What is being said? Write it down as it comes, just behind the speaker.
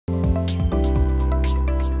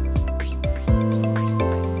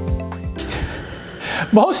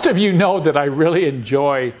Most of you know that I really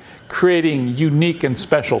enjoy creating unique and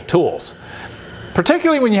special tools,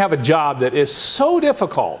 particularly when you have a job that is so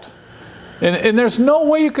difficult. And there's no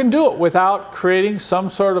way you can do it without creating some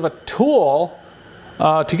sort of a tool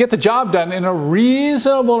to get the job done in a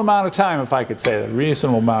reasonable amount of time, if I could say that, a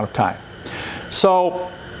reasonable amount of time.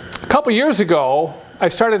 So a couple years ago, I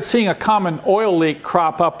started seeing a common oil leak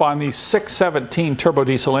crop up on these 617 turbo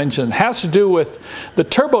diesel engines. It has to do with the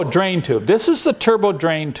turbo drain tube. This is the turbo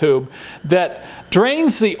drain tube that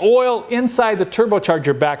drains the oil inside the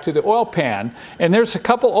turbocharger back to the oil pan. And there's a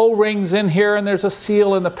couple O-rings in here, and there's a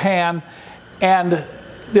seal in the pan. And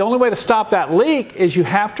the only way to stop that leak is you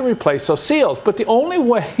have to replace those seals. But the only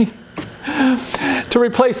way to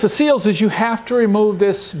replace the seals is you have to remove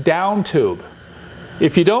this down tube.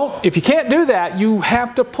 If you can't do that, you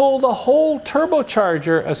have to pull the whole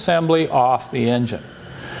turbocharger assembly off the engine.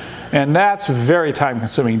 And that's very time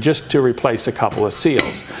consuming just to replace a couple of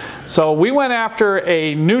seals. So we went after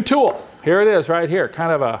a new tool. Here it is right here,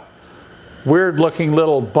 kind of a weird looking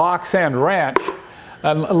little box end wrench.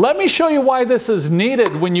 And let me show you why this is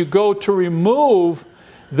needed when you go to remove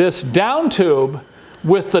this down tube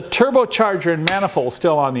with the turbocharger and manifold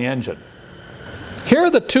still on the engine. Here are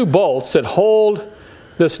the two bolts that hold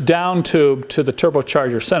this down tube to the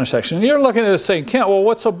turbocharger center section. And you're looking at this saying, Kent, well,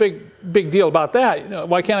 what's so big deal about that?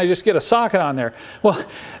 Why can't I just get a socket on there? Well,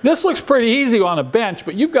 this looks pretty easy on a bench,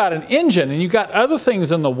 but you've got an engine and you've got other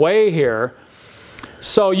things in the way here,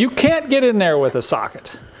 so you can't get in there with a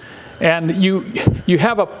socket. And you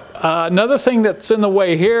have another thing that's in the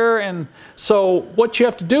way here, and so what you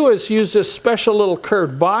have to do is use this special little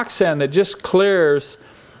curved box end that just clears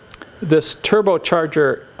this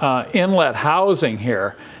turbocharger inlet housing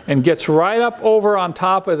here and gets right up over on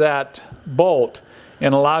top of that bolt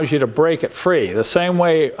and allows you to break it free. The same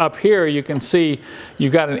way up here you can see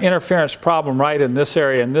you've got an interference problem right in this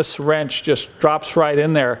area, and this wrench just drops right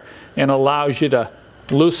in there and allows you to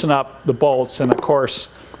loosen up the bolts, and of course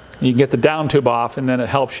you get the down tube off, and then it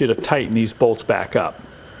helps you to tighten these bolts back up.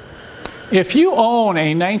 If you own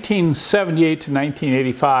a 1978 to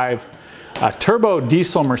 1985 turbo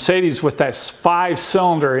diesel Mercedes with that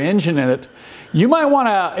 5-cylinder engine in it, you might want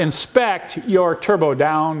to inspect your turbo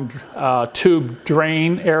down tube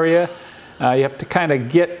drain area. You have to kind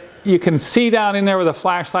of you can see down in there with a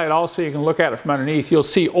flashlight. Also, you can look at it from underneath. You'll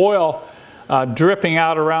see oil dripping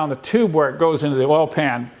out around the tube where it goes into the oil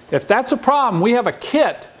pan. If that's a problem, we have a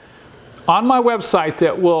kit on my website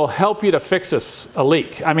that will help you to fix this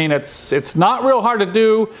leak. I mean, it's not real hard to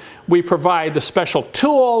do. We provide the special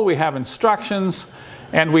tool, we have instructions,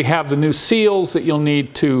 and we have the new seals that you'll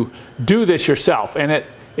need to do this yourself. And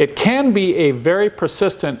it can be a very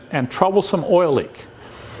persistent and troublesome oil leak.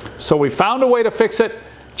 So we found a way to fix it.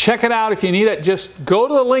 Check it out if you need it. Just go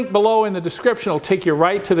to the link below in the description. It'll take you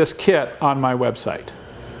right to this kit on my website.